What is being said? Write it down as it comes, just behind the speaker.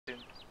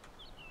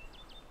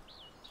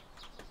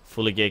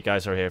Fully gate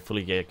guys are here.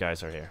 Fully gate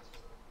guys are here.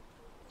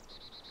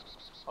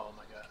 Oh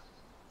my god.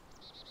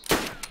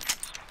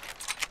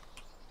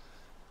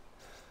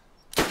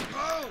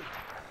 Oh!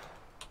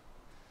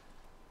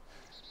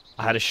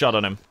 I had a shot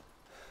on him.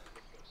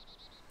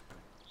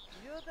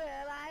 You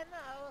there, I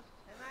know,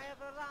 and I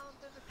have a round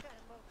in the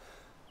chamber.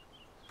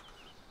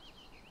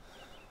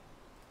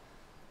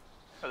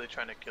 Are they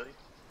trying to kill you?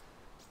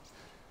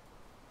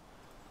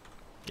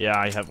 Yeah,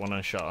 I had one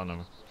shot on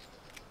him.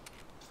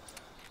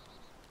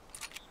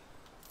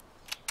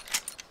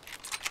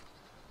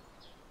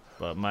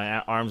 But my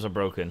arms are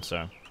broken,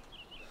 so.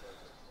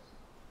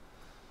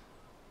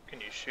 Can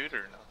you shoot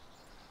or no?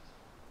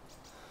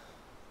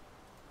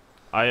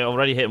 I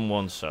already hit him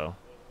once, so.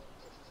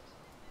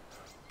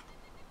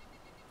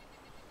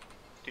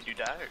 Did you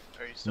die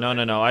or are you still No, there?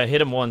 no, no. I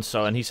hit him once,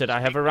 so, and he said I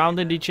have a round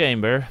in the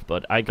chamber,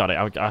 but I got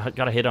it. I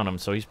got a hit on him,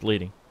 so he's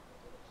bleeding.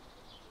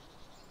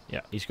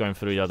 Yeah, he's going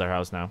through the other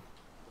house now.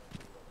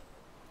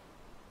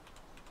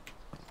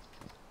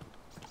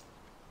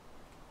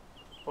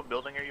 What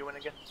building are you in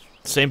again?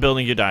 Same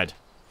building you died.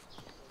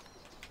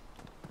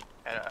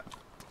 And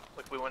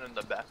like we went in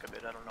the back of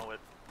it. I don't know what.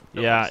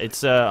 Yeah,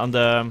 it's on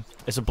the.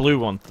 It's a blue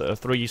one,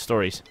 3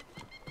 stories.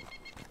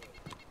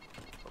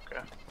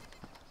 Okay.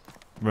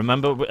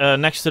 Remember,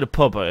 next to the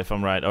pub, if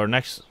I'm right, or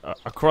next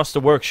across the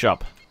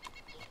workshop.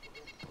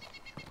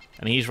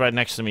 And he's right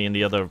next to me in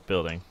the other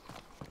building.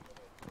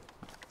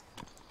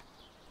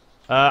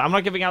 I'm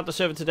not giving out the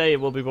server today. It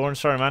will be born.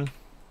 Sorry, man.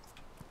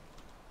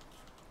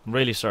 I'm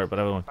really sorry, but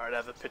everyone. Alright, I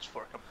have a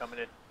pitchfork. I'm coming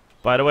in.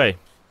 By the way,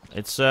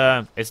 it's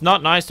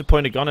not nice to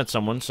point a gun at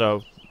someone,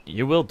 so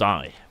you will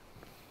die.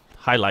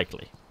 High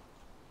likely.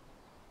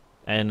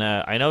 And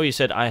I know you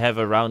said I have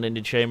a round in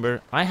the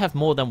chamber. I have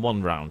more than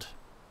 1 round.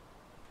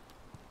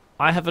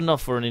 I have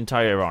enough for an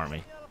entire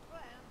army. Your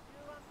friend, you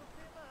want to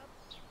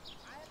team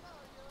up? I know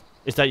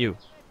you. Is that you?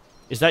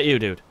 Is that you,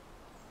 dude?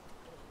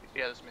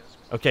 Yeah, this means.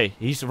 Okay,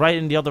 he's right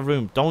in the other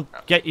room. Don't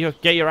get your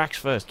axe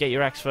first. Get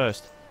your axe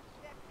first.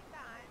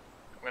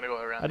 I'm gonna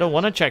go around. I don't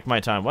want to check my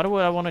time. Why do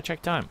I want to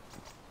check time?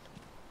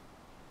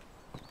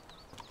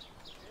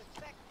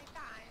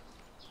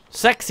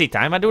 Sexy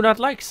time? I do not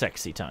like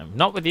sexy time.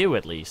 Not with you,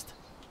 at least.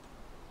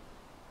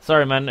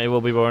 Sorry, man. It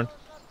will be born.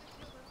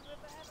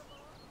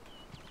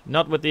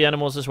 Not with the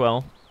animals as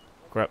well.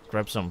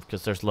 Grab some,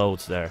 because there's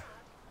loads there.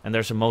 And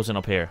there's a Mosin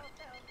up here.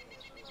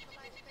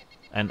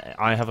 And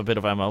I have a bit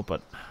of ammo,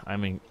 but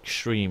I'm in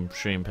extreme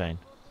pain.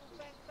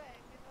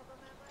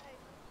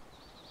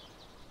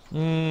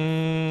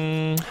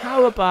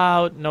 How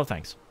about... No,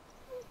 thanks.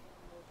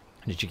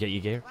 Did you get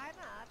your gear?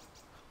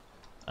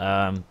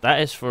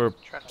 That is for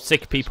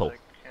sick people.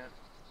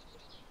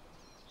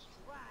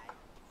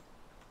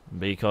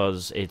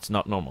 Because it's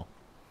not normal.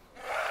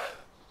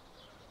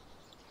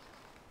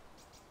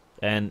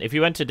 And if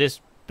you enter this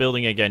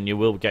building again, you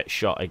will get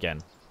shot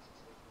again.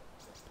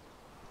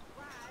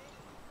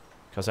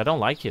 Because I don't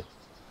like you.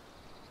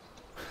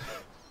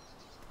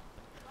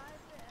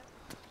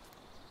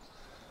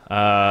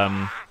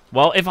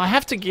 Well, if I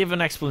have to give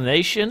an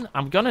explanation,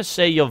 I'm gonna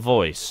say your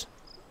voice.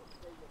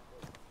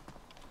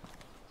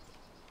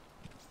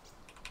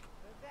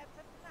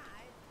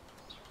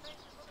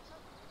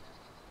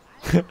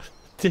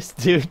 This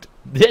dude.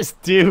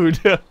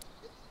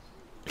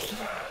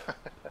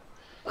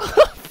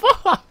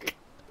 Fuck.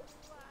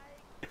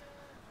 You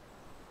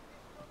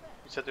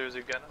said there was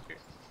a gun up here?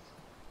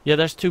 Yeah,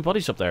 there's 2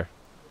 bodies up there.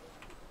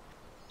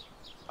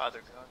 Oh,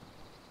 they're gone.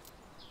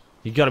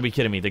 You gotta be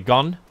kidding me. The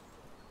gun?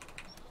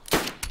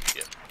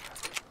 Yep.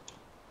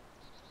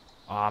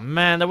 Aw,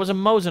 man, there was a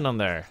Mosin on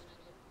there.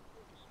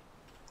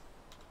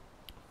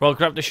 Well,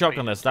 grab the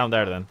shotgun that's down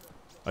there then.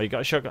 Oh, you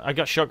got a shotgun? I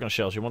got shotgun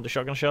shells. You want the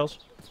shotgun shells?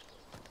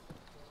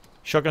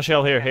 Shotgun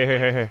shell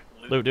here.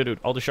 Dude.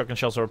 All the shotgun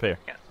shells are up here.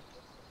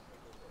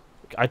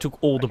 I took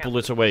all the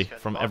bullets away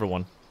from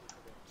everyone.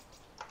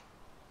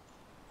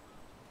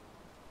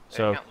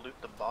 So, I can't loot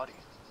the body.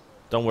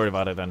 don't worry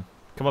about it then.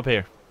 Come up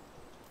here.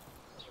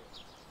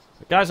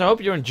 Guys, I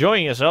hope you're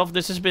enjoying yourself.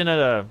 This has been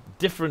a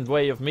different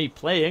way of me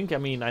playing. I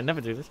mean, I never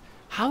do this.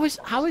 How is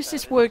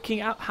this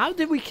working out? How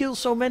did we kill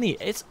so many?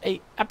 It's a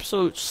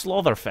absolute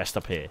slaughter fest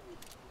up here.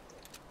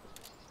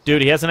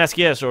 Dude, he has an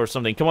SKS or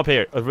something. Come up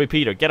here. A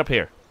repeater. Get up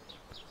here.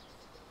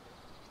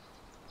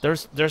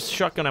 There's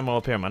shotgun ammo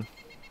up here, man.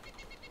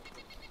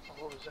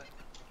 Oh, what was that?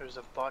 There's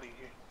a body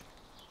here.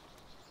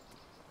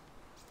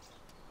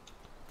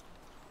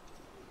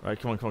 Right,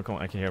 come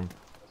on. I can hear him.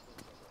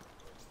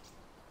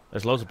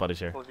 There's loads of bodies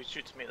here. Well, if he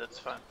shoots me, that's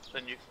fine.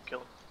 Then you can kill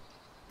him.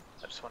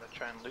 I just want to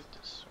try and loot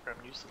this, or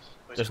I'm useless.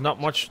 There's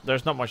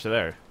not much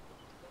there.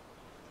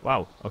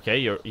 Wow. Okay,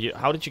 you.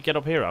 How did you get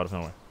up here out of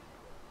nowhere?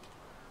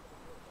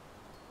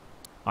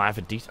 I have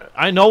a D.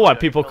 I know why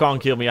people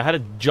can't kill me. I had a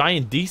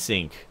giant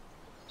desync.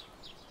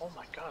 Oh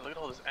my god! Look at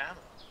all this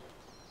ammo.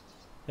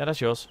 Yeah, that's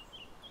yours.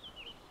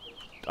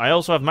 I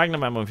also have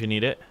magnum ammo if you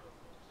need it.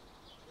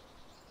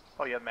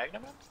 Oh, you have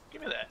magnum ammo?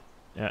 Give me that.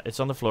 Yeah, it's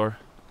on the floor.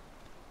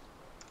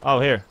 Oh,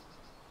 here.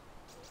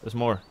 There's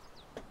more.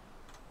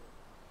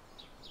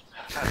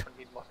 I don't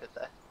need more of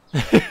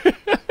that.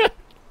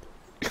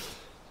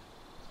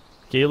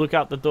 Can you look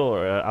out the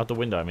door, out the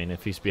window, I mean,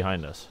 if he's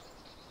behind us?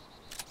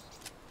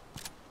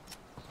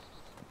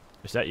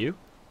 Is that you?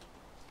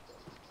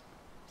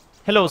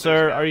 Hello,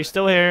 sir. Are you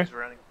still here? He's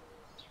running.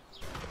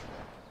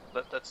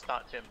 That's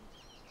not him.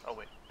 Oh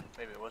wait,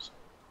 maybe it was.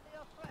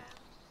 Your friend.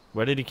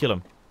 Where did he kill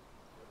him?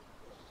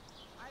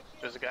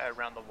 There's a guy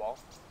around the wall.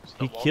 It's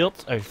the He wall.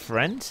 killed a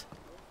friend?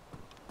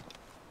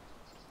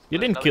 You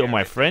There's didn't another kill guy my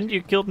right friend.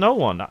 You killed no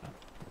one.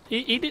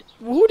 He did.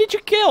 Who did you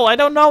kill? I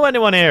don't know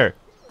anyone here.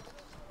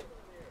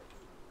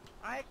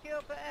 I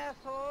killed the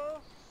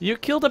asshole. You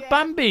killed a Yeah.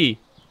 Bambi.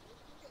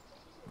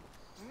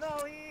 No,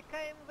 he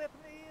came with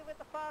me with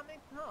the farming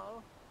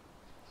snow.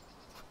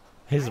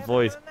 His I have a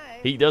voice. grenade,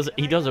 He does. and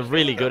He I does a can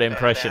really kill good him.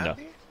 impression, though.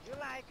 Bambi? You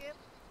like it?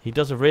 He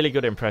does a really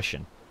good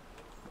impression.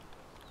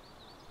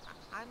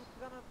 I'm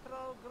gonna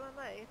throw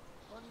grenade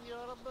on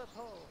your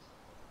butthole.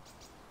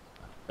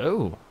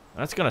 Oh,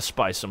 that's gonna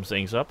spice some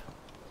things up.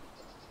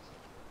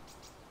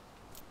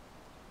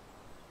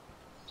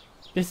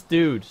 This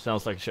dude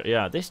sounds like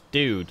yeah. This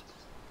dude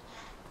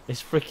is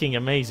freaking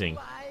amazing.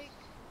 Like,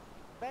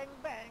 bang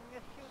bang,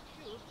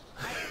 shoot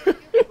shoot. I think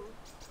you do.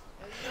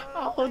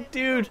 Oh, You're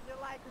dude. you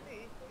like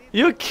me.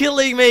 You're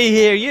killing me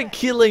here. You're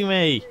killing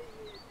me.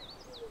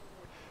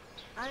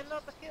 I'm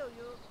not to kill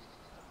you.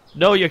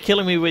 No, you're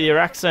killing me with your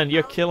accent.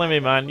 You're killing me,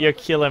 man. You're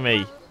killing me.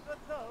 Good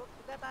joke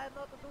that I'm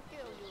not to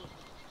kill you.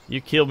 You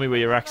killed me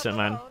with your You're accent,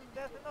 not man. alone.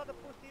 There's another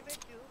pussy with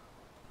you.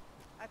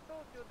 I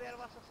told you there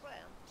was a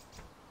friend.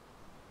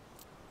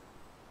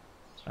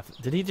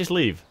 Did he just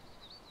leave?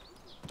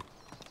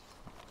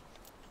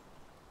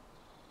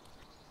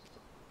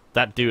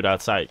 That dude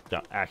outside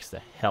acts the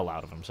hell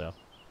out of himself.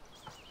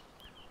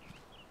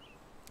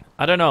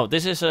 I don't know.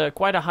 This is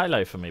quite a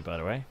highlight for me, by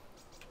the way.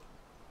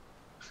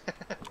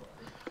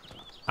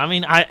 I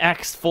mean, I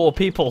axed 4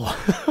 people.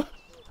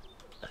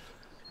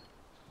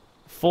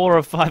 4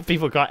 or 5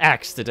 people got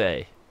axed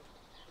today.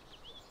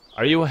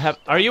 Are you a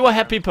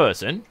happy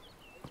person?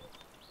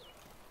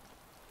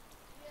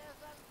 Yes,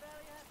 I'm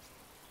very happy.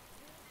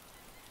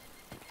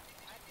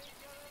 I think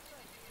you're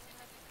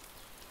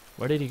happy.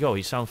 Where did he go?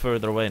 He sounds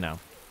further away now.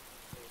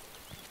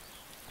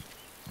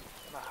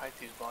 I'm gonna hide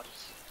these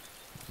bodies.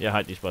 Yeah,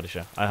 hide these bodies,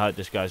 yeah. I hide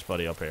this guy's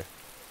body up here.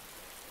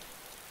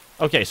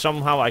 Okay,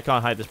 somehow I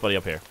can't hide this body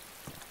up here.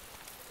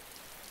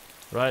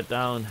 Right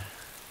down.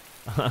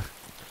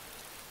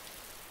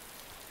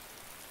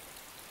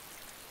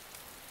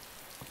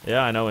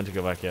 Yeah, I know when to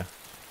go back, yeah.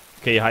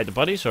 Okay, you hide the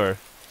bodies, or?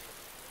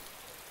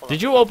 Hold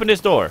Did on. you open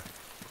this door?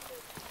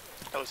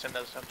 That was him.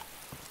 That was him.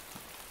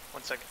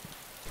 1 second.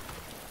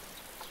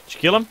 Did you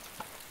kill him?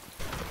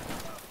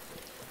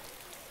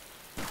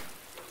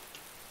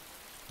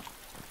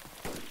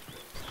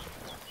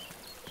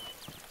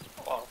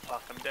 Oh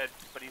fuck, I'm dead.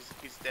 But he's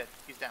dead.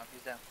 He's down.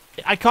 He's down.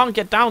 I can't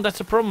get down, that's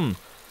a problem.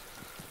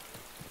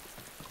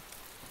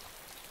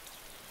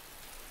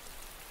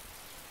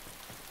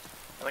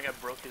 I think I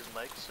broke his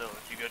leg, so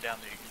if you go down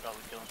there, you can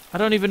probably kill him. I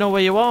don't even know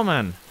where you are,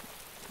 man.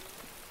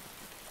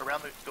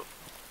 Around the go.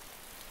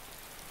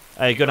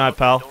 Hey, good night,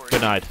 pal. Doors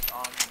Good night.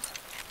 on-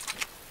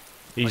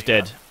 He's Like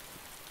dead. that.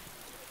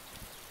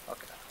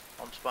 Okay,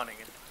 I'm spawning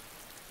it.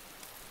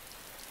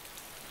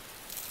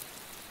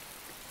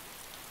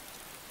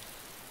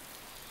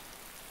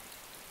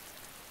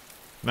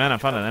 Man, I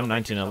found Go an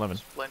make yourself a M1911.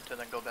 Splint and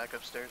then go back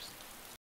upstairs.